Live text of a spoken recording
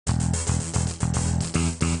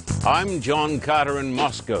I'm John Carter in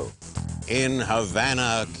Moscow, in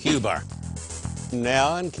Havana, Cuba,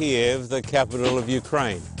 now in Kiev, the capital of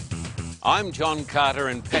Ukraine. I'm John Carter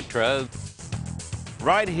in Petra,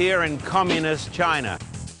 right here in communist China,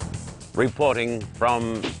 reporting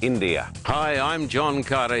from India. Hi, I'm John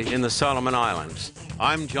Carter in the Solomon Islands.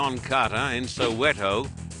 I'm John Carter in Soweto,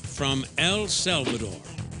 from El Salvador.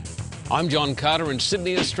 I'm John Carter in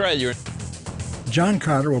Sydney, Australia. John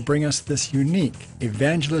Carter will bring us this unique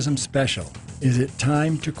evangelism special. Is it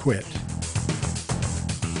time to quit?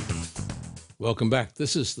 Welcome back.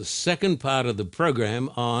 This is the second part of the program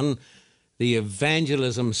on the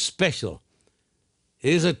evangelism special.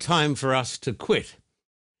 Is it time for us to quit?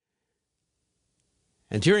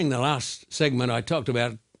 And during the last segment, I talked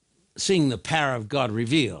about seeing the power of God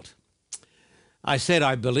revealed. I said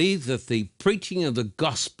I believe that the preaching of the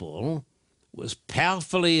gospel was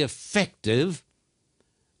powerfully effective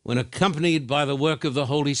when accompanied by the work of the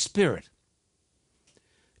Holy Spirit.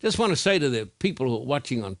 Just want to say to the people who are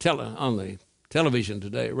watching on the television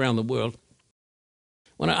today around the world,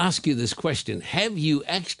 I want to ask you this question. Have you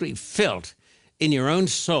actually felt in your own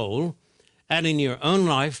soul and in your own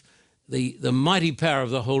life the mighty power of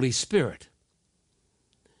the Holy Spirit?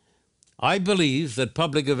 I believe that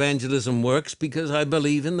public evangelism works because I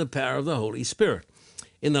believe in the power of the Holy Spirit.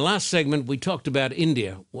 In the last segment, we talked about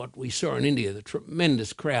India, what we saw in India, the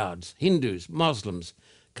tremendous crowds, Hindus, Muslims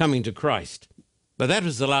coming to Christ. But that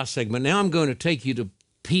was the last segment. Now I'm going to take you to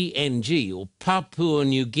PNG, or Papua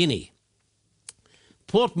New Guinea.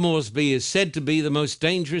 Port Moresby is said to be the most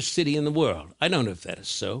dangerous city in the world. I don't know if that is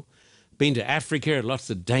so. Been to Africa,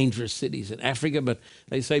 lots of dangerous cities in Africa, but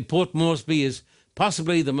they say Port Moresby is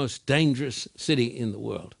possibly the most dangerous city in the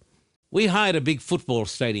world. We hired a big football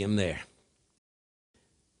stadium there.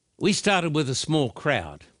 We started with a small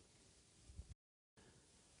crowd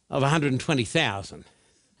of 120,000,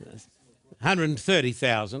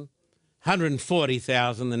 130,000,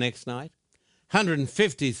 140,000 the next night,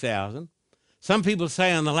 150,000. Some people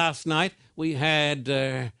say on the last night we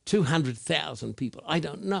had 200,000 people. I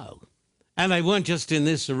don't know. And they weren't just in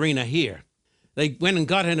this arena here. They went and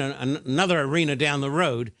got in another arena down the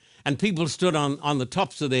road, and people stood on the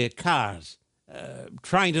tops of their cars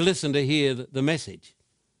trying to listen to hear the message.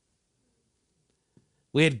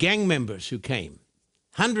 We had gang members who came,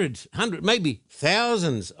 hundreds, maybe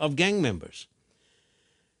thousands of gang members.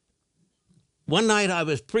 One night I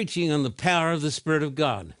was preaching on the power of the Spirit of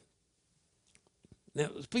God. Now,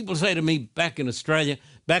 people say to me back in Australia,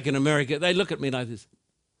 back in America, they look at me like this.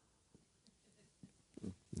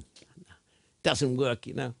 Doesn't work,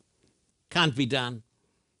 you know. Can't be done.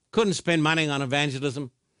 Couldn't spend money on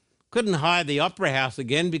evangelism. Couldn't hire the Opera House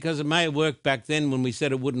again because it may have worked back then when we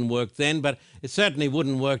said it wouldn't work then, but it certainly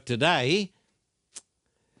wouldn't work today.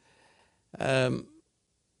 But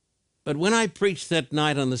when I preached that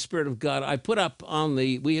night on the Spirit of God, I put up on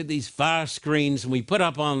we had these far screens, and we put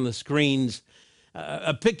up on the screens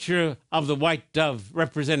a picture of the white dove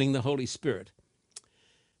representing the Holy Spirit.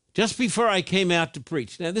 Just before I came out to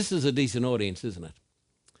preach, now this is a decent audience, isn't it?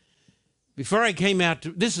 Before I came out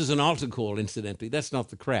this is an altar call, incidentally. That's not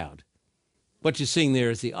the crowd. What you're seeing there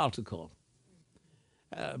is the altar call.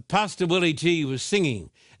 Pastor Willie G was singing,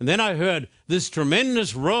 and then I heard this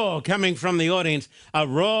tremendous roar coming from the audience, a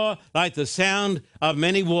roar like the sound of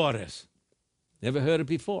many waters. Never heard it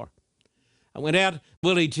before. I went out,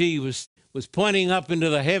 Willie G was pointing up into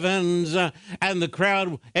the heavens, and the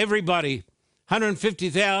crowd, everybody,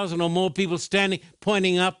 150,000 or more people standing,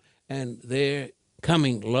 pointing up, and they're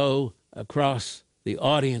coming low across the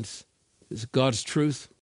audience. Is God's truth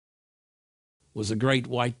was a great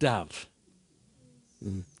white dove,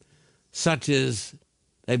 such as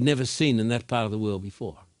they've never seen in that part of the world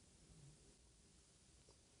before.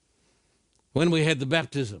 When we had the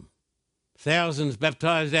baptism, thousands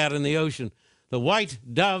baptized out in the ocean, the white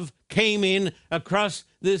dove came in across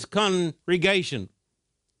this congregation,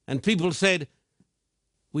 and people said,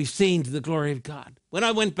 we've seen the glory of God. When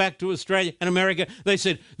I went back to Australia and America, they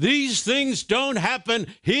said, these things don't happen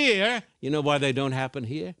here. You know why they don't happen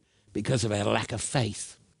here? Because of our lack of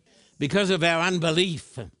faith, because of our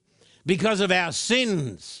unbelief, because of our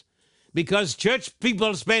sins, because church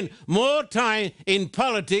people spend more time in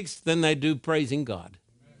politics than they do praising God.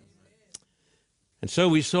 And so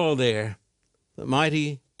we saw there the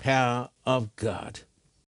mighty power of God.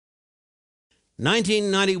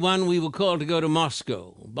 1991, we were called to go to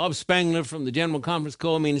Moscow. Bob Spangler from the General Conference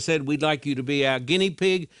called me and said, we'd like you to be our guinea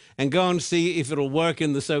pig and go and see if it'll work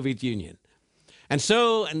in the Soviet Union. And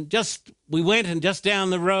so, we went, and just down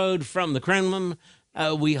the road from the Kremlin,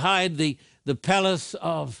 we hired the palace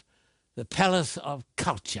of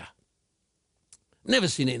culture. Never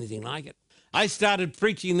seen anything like it. I started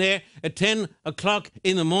preaching there at 10 o'clock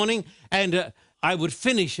in the morning, and I would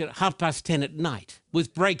finish at 10:30 at night,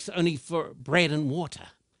 with breaks only for bread and water.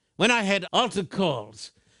 When I had altar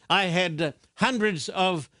calls, I had hundreds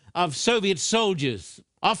of Soviet soldiers,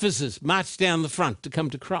 officers, march down the front to come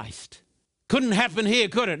to Christ. Couldn't happen here,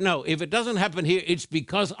 could it? No, if it doesn't happen here, it's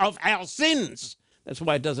because of our sins. That's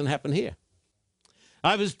why it doesn't happen here.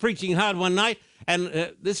 I was preaching hard one night,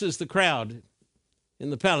 and this is the crowd in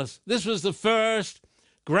the palace. This was the first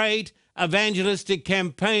great evangelistic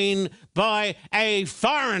campaign by a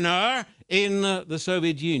foreigner in the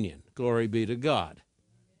Soviet Union. Glory be to God.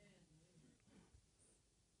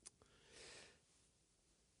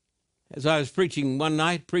 As I was preaching one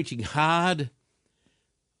night, preaching hard,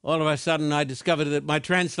 all of a sudden I discovered that my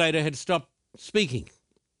translator had stopped speaking.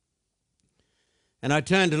 And I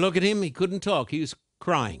turned to look at him. He couldn't talk. He was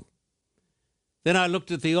crying. Then I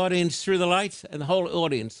looked at the audience through the lights, and the whole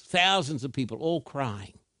audience, thousands of people, all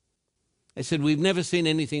crying. I said, we've never seen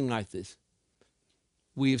anything like this.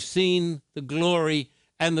 We have seen the glory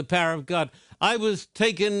and the power of God. I was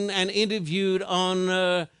taken and interviewed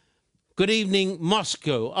on Good Evening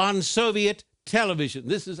Moscow on Soviet television.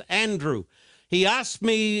 This is Andrew. He asked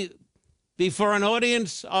me before an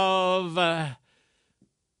audience of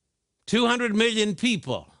 200 million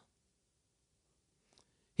people.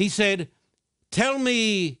 He said, tell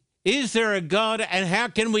me, is there a God, and how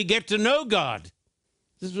can we get to know God?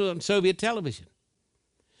 This was on Soviet television.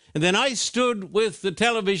 And then I stood with the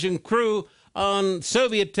television crew on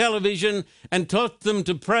Soviet television and taught them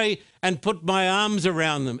to pray and put my arms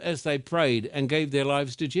around them as they prayed and gave their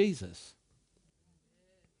lives to Jesus.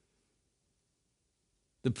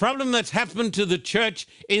 The problem that's happened to the church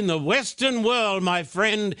in the Western world, my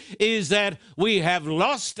friend, is that we have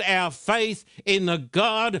lost our faith in the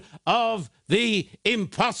God of the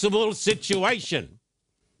impossible situation.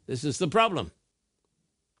 This is the problem.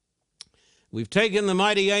 We've taken the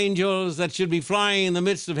mighty angels that should be flying in the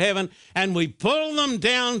midst of heaven, and we pull them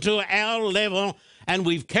down to our level, and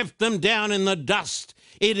we've kept them down in the dust.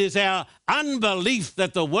 It is our unbelief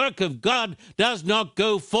that the work of God does not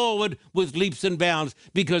go forward with leaps and bounds,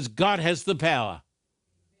 because God has the power.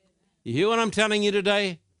 You hear what I'm telling you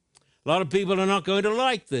today? A lot of people are not going to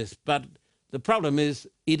like this, but the problem is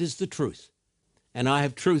it is the truth, and I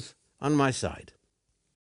have truth on my side.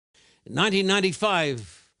 In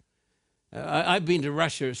 1995, I've been to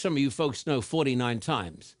Russia, some of you folks know, 49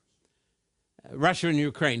 times. Russia and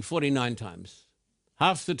Ukraine, 49 times.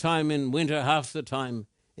 Half the time in winter, half the time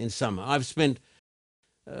in summer. I've spent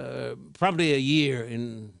probably a year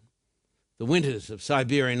in the winters of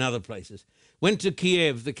Siberia and other places. Went to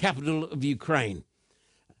Kiev, the capital of Ukraine.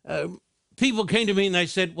 People came to me and they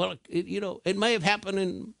said, well, it may have happened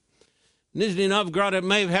in Nizhny Novgorod, it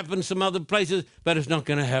may have happened some other places, but it's not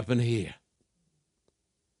going to happen here.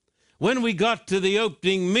 When we got to the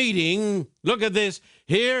opening meeting, look at this.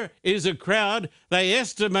 Here is a crowd they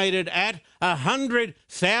estimated at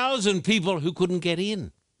 100,000 people who couldn't get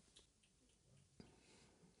in.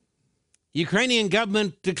 Ukrainian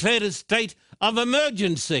government declared a state of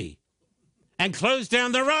emergency and closed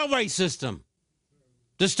down the railway system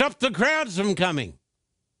to stop the crowds from coming.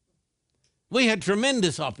 We had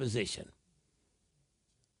tremendous opposition.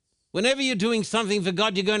 Whenever you're doing something for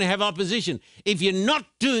God, you're going to have opposition. If you're not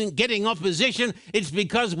getting opposition, it's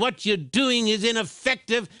because what you're doing is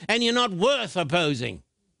ineffective and you're not worth opposing.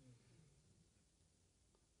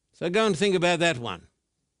 So go and think about that one.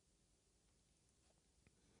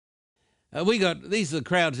 These are the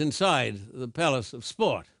crowds inside the Palace of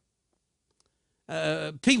Sport.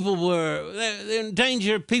 People they're in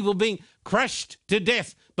danger of people being crushed to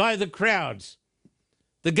death by the crowds.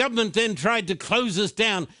 The government then tried to close us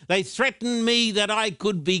down. They threatened me that I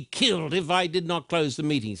could be killed if I did not close the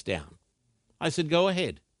meetings down. I said, go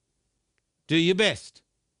ahead. Do your best.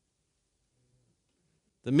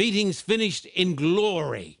 The meetings finished in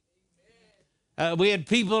glory. We had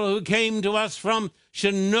people who came to us from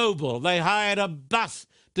Chernobyl. They hired a bus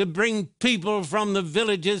to bring people from the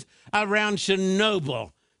villages around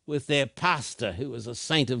Chernobyl with their pastor, who was a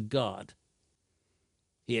saint of God.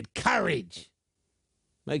 He had courage.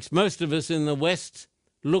 Makes most of us in the West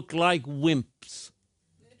look like wimps.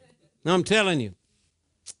 I'm telling you.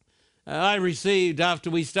 I received,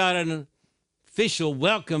 after we started, an official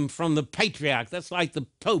welcome from the Patriarch. That's like the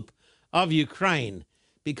Pope of Ukraine,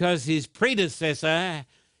 because his predecessor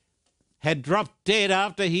had dropped dead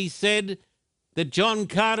after he said that John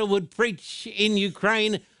Carter would preach in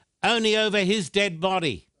Ukraine only over his dead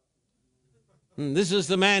body. And this is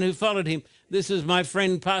the man who followed him. This is my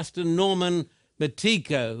friend, Pastor Norman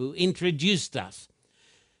Matiko, who introduced us.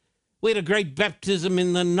 We had a great baptism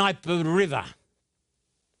in the Niper River.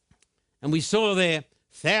 And we saw there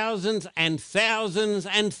thousands and thousands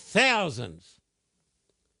and thousands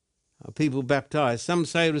of people baptized. Some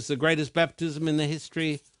say it was the greatest baptism in the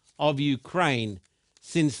history of Ukraine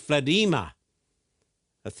since Vladimir,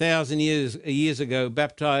 1,000 years ago,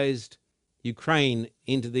 baptized Ukraine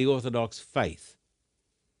into the Orthodox faith.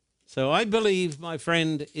 So I believe, my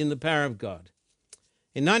friend, in the power of God.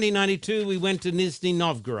 In 1992, we went to Nizhny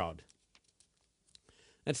Novgorod.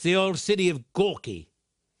 That's the old city of Gorky.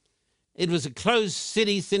 It was a closed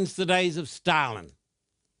city since the days of Stalin.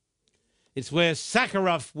 It's where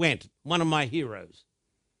Sakharov went, one of my heroes.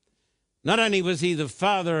 Not only was he the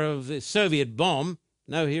father of the Soviet bomb,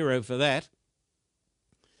 no hero for that,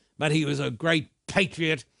 but he was a great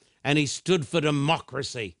patriot and he stood for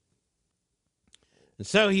democracy. And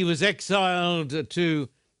so he was exiled to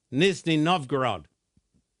Nizhny Novgorod,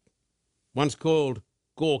 once called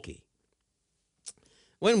Gorky.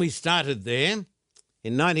 When we started there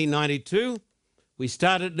in 1992, we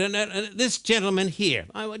started, this gentleman here,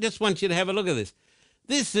 I just want you to have a look at this.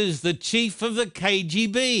 This is the chief of the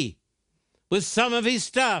KGB with some of his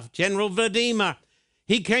staff, General Vladimir.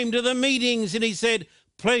 He came to the meetings and he said,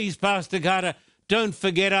 please, Pastor Carter, don't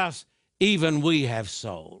forget us. Even we have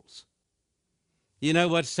souls. You know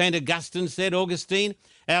what St. Augustine said, Augustine?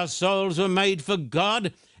 Our souls were made for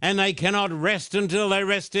God and they cannot rest until they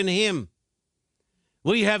rest in him.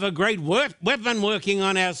 We have a great weapon working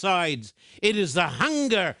on our sides. It is the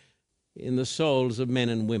hunger in the souls of men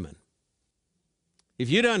and women. If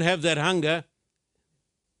you don't have that hunger,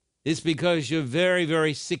 it's because you're very,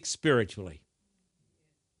 very sick spiritually.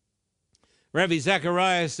 Rabbi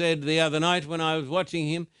Zachariah said the other night when I was watching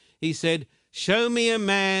him, he said, show me a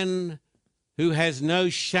man who has no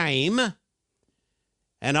shame,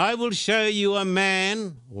 and I will show you a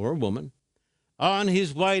man or a woman on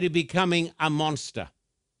his way to becoming a monster.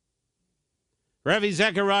 Ravi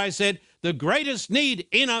Zachariah said, the greatest need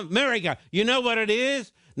in America, you know what it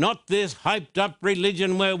is? Not this hyped up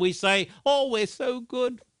religion where we say, oh, we're so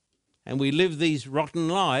good, and we live these rotten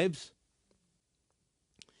lives.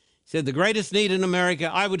 He said, the greatest need in America,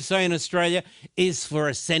 I would say in Australia, is for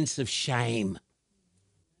a sense of shame.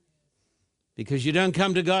 Because you don't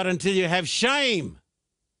come to God until you have shame.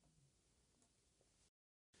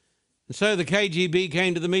 And so the KGB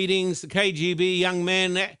came to the meetings. The KGB young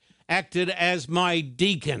men acted as my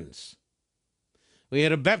deacons. We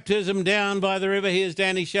had a baptism down by the river. Here's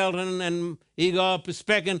Danny Shelton and Igor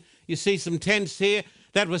Pespekin. You see some tents here.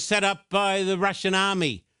 That was set up by the Russian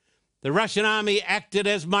army. The Russian army acted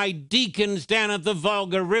as my deacons down at the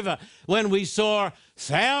Volga River when we saw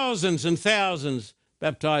thousands and thousands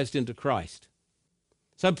baptized into Christ.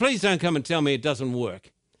 So please don't come and tell me it doesn't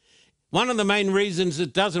work. One of the main reasons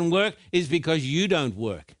it doesn't work is because you don't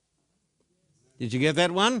work. Did you get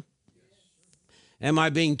that one? Am I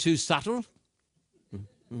being too subtle?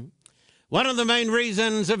 One of the main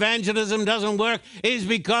reasons evangelism doesn't work is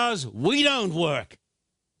because we don't work.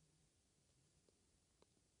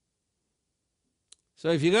 So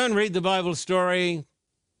if you go and read the Bible story,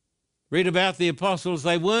 read about the apostles,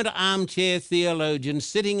 they weren't armchair theologians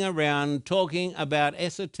sitting around talking about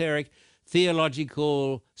esoteric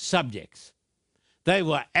theological subjects. They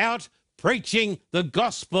were out preaching the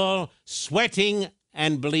gospel, sweating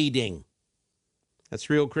and bleeding. That's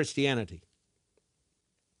real Christianity.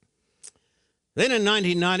 Then in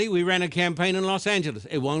 1990, we ran a campaign in Los Angeles.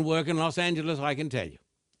 It won't work in Los Angeles, I can tell you.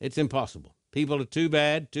 It's impossible. People are too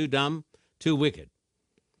bad, too dumb, too wicked.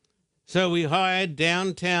 So we hired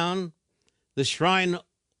downtown the Shrine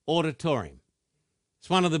Auditorium. It's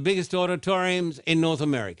one of the biggest auditoriums in North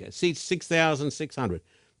America. It seats 6,600.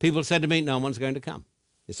 People said to me, no one's going to come.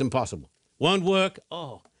 It's impossible. Won't work.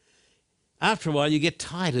 Oh, after a while, you get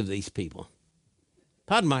tired of these people.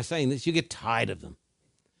 Pardon my saying this, you get tired of them.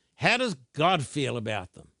 How does God feel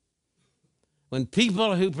about them? When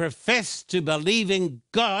people who profess to believe in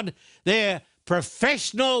God, they're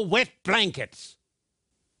professional wet blankets.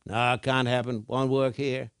 No, it can't happen. Won't work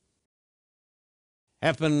here.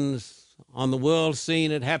 Happens on the world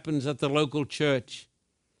scene, it happens at the local church,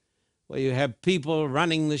 where you have people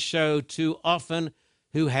running the show too often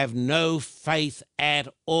who have no faith at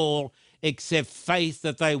all, except faith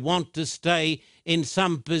that they want to stay in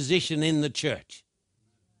some position in the church.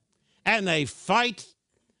 And they fight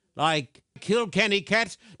like Kilkenny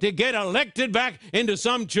cats to get elected back into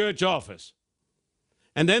some church office.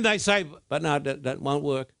 And then they say, but no, that won't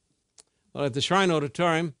work. Well, at the Shrine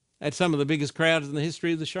Auditorium, had some of the biggest crowds in the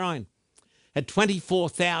history of the Shrine. Had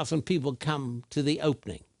 24,000 people come to the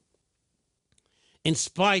opening. In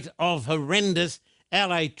spite of horrendous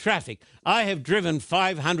LA traffic. I have driven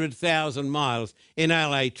 500,000 miles in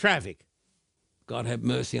LA traffic. God have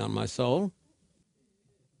mercy on my soul.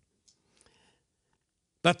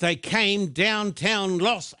 But they came downtown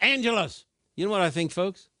Los Angeles. You know what I think,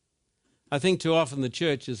 folks? I think too often the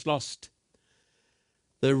church has lost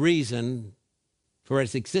the reason for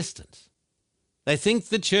its existence. They think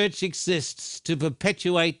the church exists to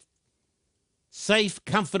perpetuate safe,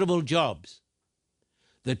 comfortable jobs.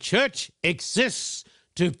 The church exists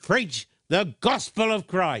to preach the gospel of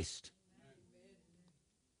Christ.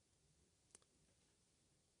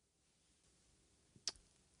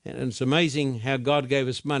 And it's amazing how God gave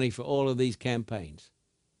us money for all of these campaigns.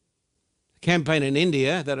 The campaign in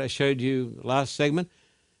India that I showed you last segment,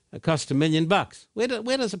 it cost $1 million.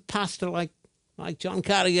 Where does a pastor like John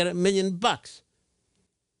Carter get $1 million? $1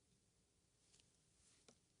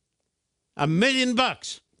 million.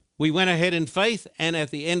 We went ahead in faith, and at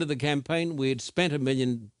the end of the campaign, we had spent $1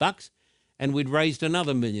 million, and we'd raised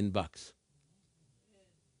another $1 million,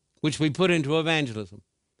 which we put into evangelism.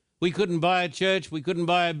 We couldn't buy a church, we couldn't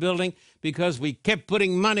buy a building, because we kept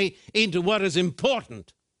putting money into what is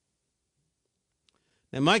important.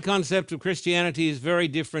 Now, my concept of Christianity is very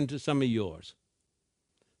different to some of yours.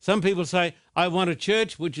 Some people say, I want a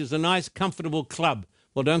church which is a nice, comfortable club.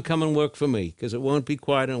 Well, don't come and work for me, because it won't be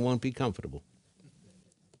quiet and it won't be comfortable.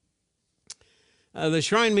 The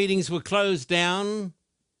shrine meetings were closed down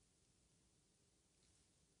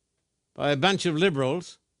by a bunch of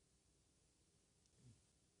liberals,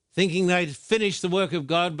 thinking they'd finished the work of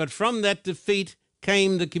God, but from that defeat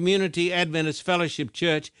came the Community Adventist Fellowship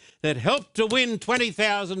Church that helped to win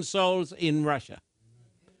 20,000 souls in Russia.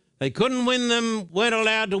 They couldn't win them, weren't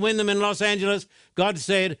allowed to win them in Los Angeles. God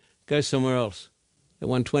said, go somewhere else. They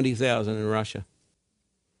won 20,000 in Russia.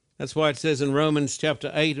 That's why it says in Romans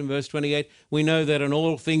chapter 8 and verse 28, we know that in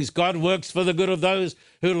all things God works for the good of those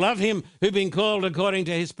who love him, who've been called according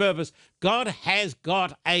to his purpose. God has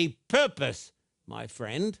got a purpose, my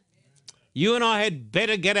friend. You and I had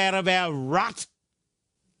better get out of our rut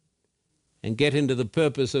and get into the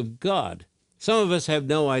purpose of God. Some of us have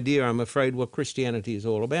no idea, I'm afraid, what Christianity is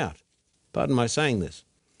all about. Pardon my saying this.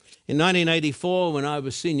 In 1984, when I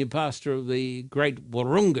was senior pastor of the great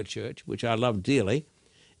Wahroonga Church, which I love dearly,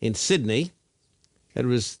 in Sydney, it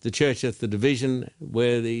was the church at the division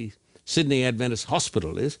where the Sydney Adventist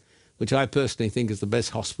Hospital is, which I personally think is the best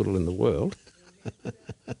hospital in the world.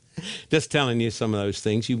 Just telling you some of those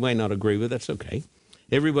things you may not agree with, that's okay.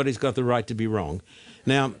 Everybody's got the right to be wrong.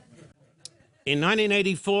 Now, in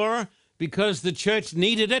 1984, because the church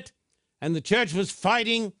needed it, and the church was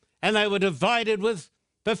fighting, and they were divided with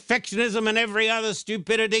perfectionism and every other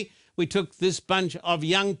stupidity, we took this bunch of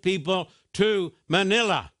young people to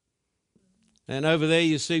Manila. And over there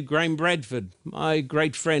you see Graham Bradford, my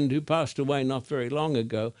great friend who passed away not very long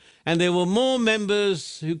ago. And there were more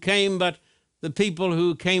members who came, but the people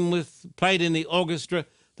who came played in the orchestra,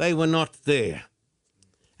 they were not there.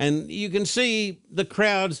 And you can see the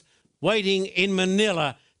crowds waiting in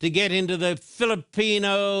Manila to get into the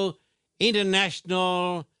Filipino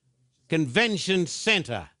International Convention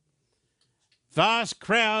Center. Vast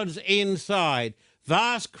crowds inside,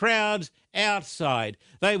 vast crowds outside.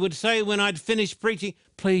 They would say when I'd finished preaching,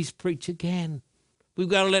 please preach again. We've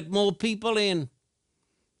got to let more people in.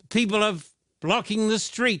 People are blocking the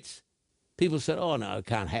streets. People said, oh, no, it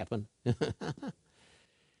can't happen.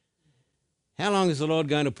 How long is the Lord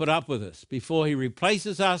going to put up with us before he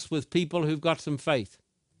replaces us with people who've got some faith?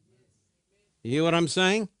 You hear what I'm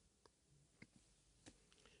saying?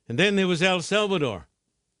 And then there was El Salvador.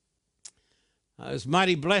 I was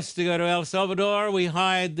mighty blessed to go to El Salvador. We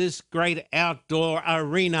hired this great outdoor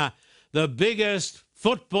arena, the biggest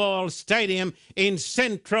football stadium in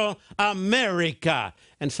Central America.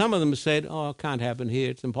 And some of them said, oh, it can't happen here.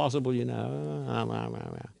 It's impossible, you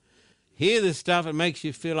know. Hear this stuff, it makes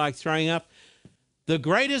you feel like throwing up. The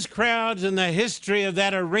greatest crowds in the history of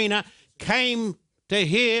that arena came to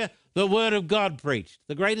hear the word of God preached.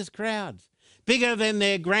 The greatest crowds. Bigger than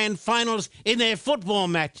their grand finals in their football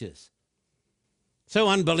matches. So,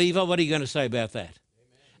 unbeliever, what are you going to say about that?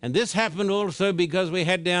 Amen. And this happened also because we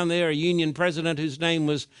had down there a union president whose name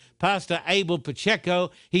was Pastor Abel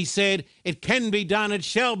Pacheco. He said, it can be done, it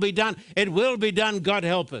shall be done, it will be done, God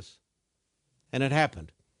help us. And it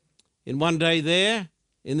happened. In one day there,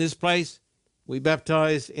 in this place, we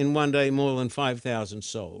baptized in one day more than 5,000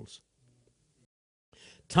 souls.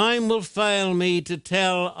 Time will fail me to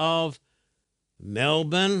tell of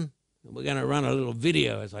Melbourne. We're going to run a little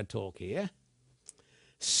video as I talk here.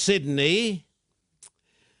 Sydney,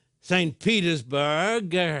 St.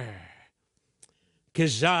 Petersburg,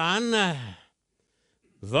 Kazan,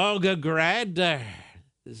 Volgograd.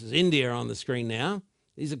 This is India on the screen now.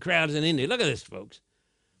 These are crowds in India. Look at this, folks.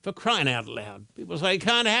 For crying out loud. People say it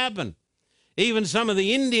can't happen. Even some of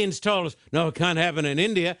the Indians told us, no, it can't happen in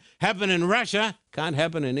India. Happen in Russia. Can't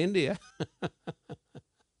happen in India.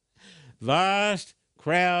 Vast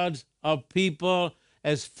crowds of people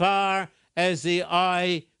as far as the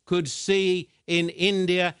eye could see in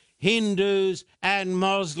India. Hindus and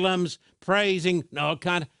Muslims praising. No, it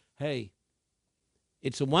can't. Hey,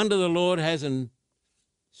 it's a wonder the Lord hasn't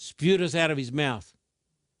spewed us out of his mouth.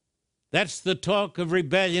 That's the talk of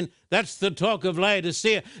rebellion. That's the talk of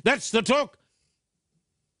Laodicea. That's the talk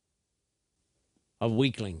of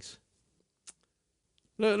weaklings.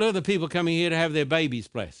 Look at the people coming here to have their babies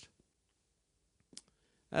blessed.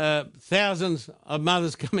 Thousands of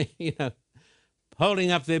mothers coming,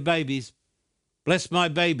 holding up their babies. Bless my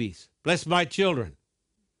babies. Bless my children.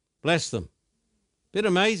 Bless them. Bit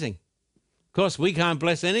amazing. Of course, we can't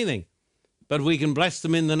bless anything, but we can bless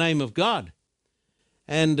them in the name of God.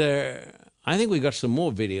 And I think we got some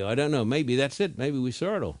more video. I don't know. Maybe that's it. Maybe we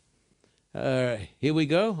saw it all. Here we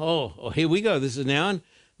go. Oh, here we go. This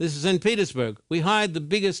is in Petersburg. We hired the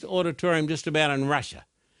biggest auditorium just about in Russia.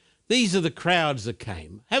 These are the crowds that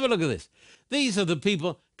came. Have a look at this. These are the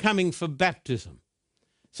people coming for baptism.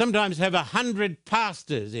 Sometimes have 100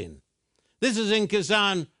 pastors in. This is in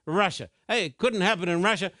Kazan, Russia. Hey, it couldn't happen in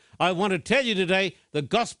Russia. I want to tell you today, the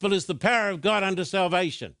gospel is the power of God unto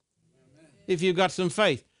salvation. Amen. If you've got some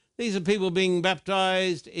faith. These are people being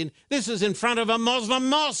baptized in. This is in front of a Muslim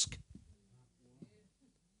mosque.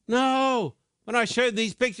 No. When I showed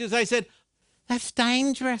these pictures, they said, that's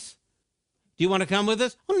dangerous. Do you want to come with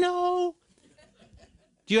us? Oh, no.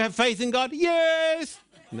 Do you have faith in God? Yes.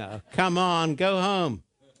 No, come on, go home.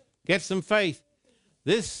 Get some faith.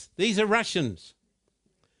 These are Russians.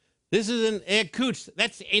 This is in Irkutsk.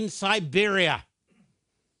 That's in Siberia.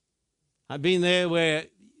 I've been there where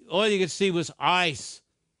all you could see was ice.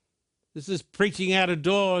 This is preaching out of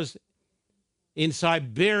doors in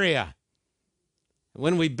Siberia.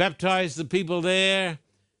 When we baptized the people there,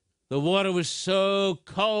 the water was so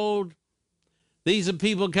cold. These are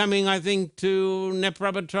people coming, I think, to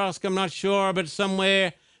Dnepropetrovsk, I'm not sure, but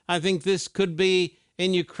somewhere. I think this could be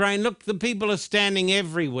in Ukraine. Look, the people are standing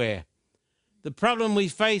everywhere. The problem we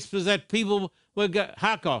faced was that people were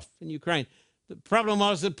Kharkov in Ukraine. The problem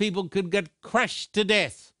was that people could get crushed to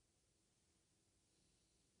death.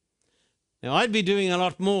 Now, I'd be doing a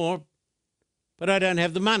lot more, but I don't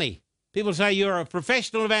have the money. People say, you're a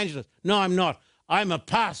professional evangelist. No, I'm not. I'm a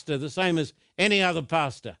pastor, the same as any other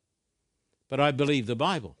pastor. But I believe the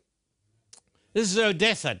Bible. This is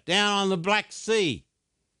Odessa, down on the Black Sea.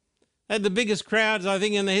 They had the biggest crowds, I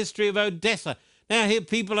think, in the history of Odessa. Now here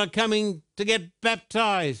people are coming to get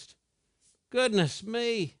baptized. Goodness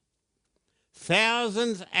me.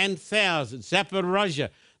 Thousands and thousands. Zaporozhye,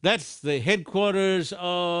 that's the headquarters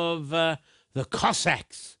of the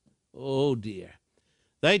Cossacks. Oh, dear.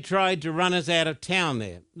 They tried to run us out of town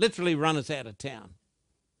there, literally run us out of town.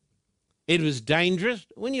 It was dangerous.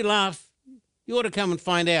 When you laugh, you ought to come and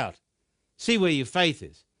find out. See where your faith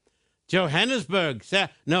is. Johannesburg.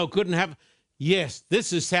 No, couldn't happen. Yes,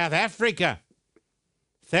 this is South Africa.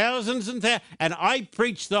 Thousands and thousands. And I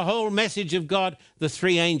preach the whole message of God, the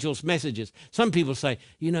three angels' messages. Some people say,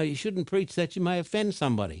 you shouldn't preach that. You may offend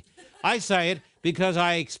somebody. I say it because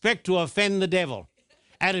I expect to offend the devil.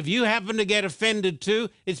 And if you happen to get offended too,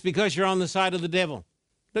 it's because you're on the side of the devil.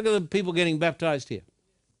 Look at the people getting baptized here.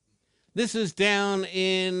 This is down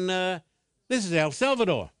in, this is El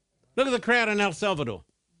Salvador. Look at the crowd in El Salvador.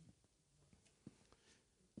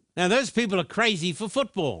 Now, those people are crazy for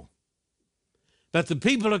football. But the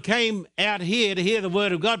people who came out here to hear the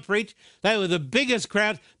word of God preached, they were the biggest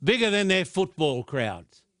crowds, bigger than their football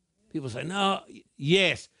crowds. People say, no,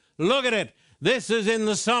 yes, look at it. This is in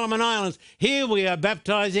the Solomon Islands. Here we are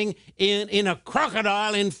baptizing in a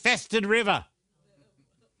crocodile-infested river.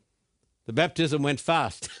 The baptism went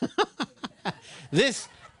fast. This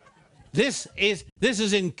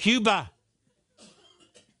is in Cuba.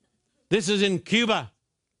 This is in Cuba,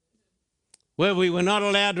 where we were not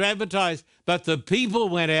allowed to advertise, but the people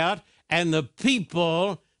went out and the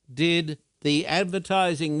people did the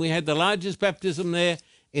advertising. We had the largest baptism there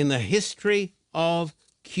in the history of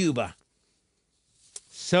Cuba.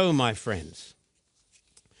 So, my friends,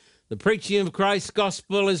 the preaching of Christ's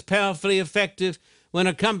gospel is powerfully effective when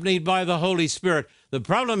accompanied by the Holy Spirit. The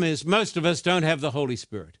problem is most of us don't have the Holy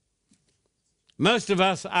Spirit. Most of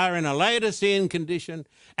us are in a Laodicean condition,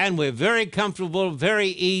 and we're very comfortable, very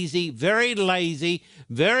easy, very lazy,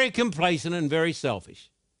 very complacent, and very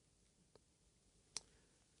selfish.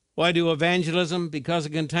 Why do evangelism? Because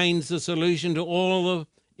it contains the solution to all the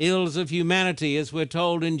ills of humanity, as we're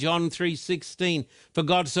told in John 3:16. For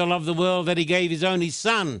God so loved the world that he gave his only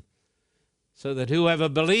Son, so that whoever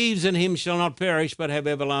believes in him shall not perish but have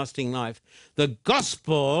everlasting life. The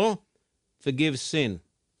gospel forgives sin.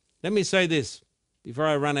 Let me say this before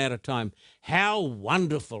I run out of time. How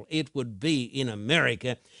wonderful it would be in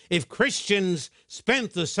America if Christians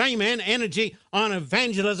spent the same energy on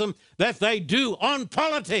evangelism that they do on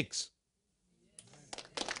politics.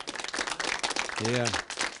 Yeah,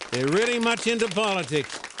 they're really much into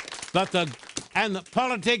politics, but the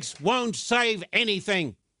politics won't save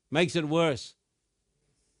anything. Makes it worse.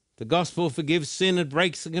 The gospel forgives sin. It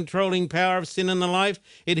breaks the controlling power of sin in the life.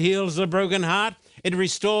 It heals the broken heart. It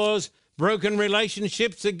restores broken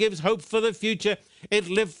relationships. It gives hope for the future. It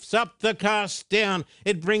lifts up the cast down.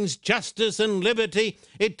 It brings justice and liberty.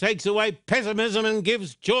 It takes away pessimism and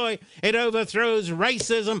gives joy. It overthrows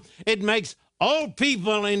racism. It makes old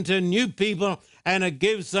people into new people, and it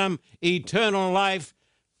gives them eternal life.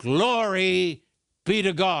 Glory be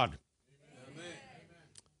to God. Amen.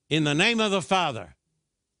 In the name of the Father,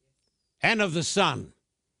 and of the Son,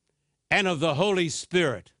 and of the Holy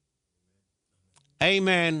Spirit.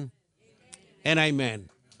 Amen and amen.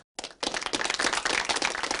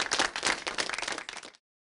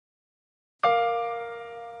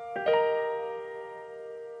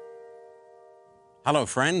 Hello,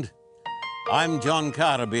 friend. I'm John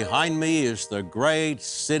Carter. Behind me is the great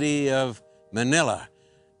city of Manila,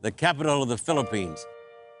 the capital of the Philippines.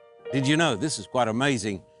 Did you know, this is quite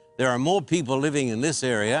amazing, there are more people living in this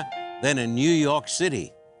area than in New York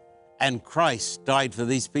City, and Christ died for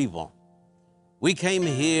these people. We came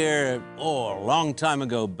here, a long time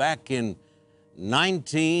ago, back in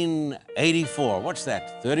 1984. What's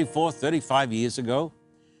that, 35 years ago?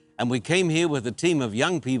 And we came here with a team of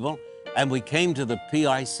young people, and we came to the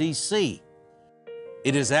PICC.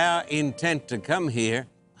 It is our intent to come here,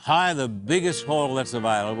 hire the biggest hall that's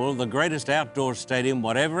available, the greatest outdoor stadium,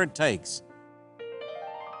 whatever it takes.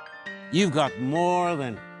 You've got more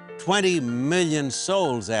than 20 million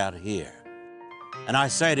souls out here. And I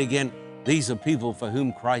say it again, these are people for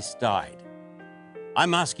whom Christ died.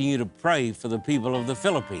 I'm asking you to pray for the people of the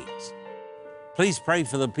Philippines. Please pray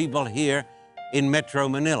for the people here in Metro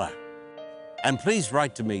Manila. And please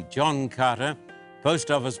write to me, John Carter,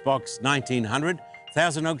 Post Office Box 1900,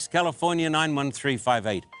 Thousand Oaks, California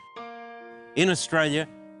 91358. In Australia,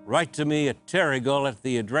 write to me at Terrigal at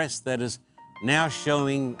the address that is now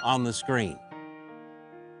showing on the screen.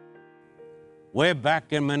 We're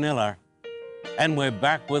back in Manila, and we're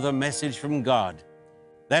back with a message from God.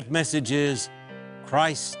 That message is,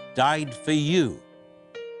 Christ died for you,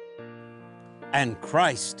 and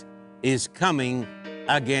Christ is coming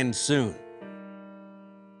again soon.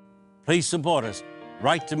 Please support us.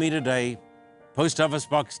 Write to me today, Post Office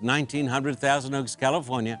Box 1900, Thousand Oaks,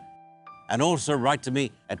 California, and also write to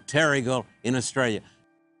me at Terrigal in Australia.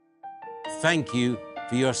 Thank you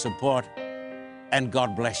for your support, and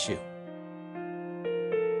God bless you.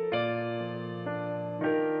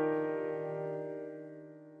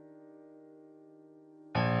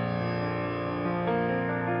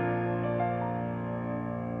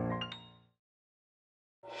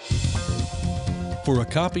 For a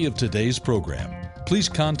copy of today's program, please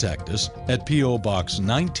contact us at P.O. Box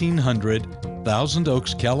 1900, Thousand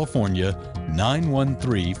Oaks, California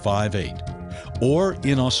 91358. Or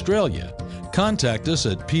in Australia, contact us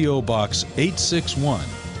at P.O. Box 861,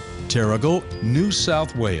 Terrigal, New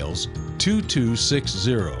South Wales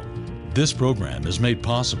 2260. This program is made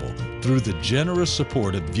possible through the generous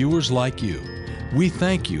support of viewers like you. We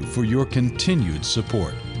thank you for your continued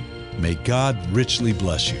support. May God richly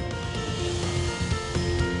bless you.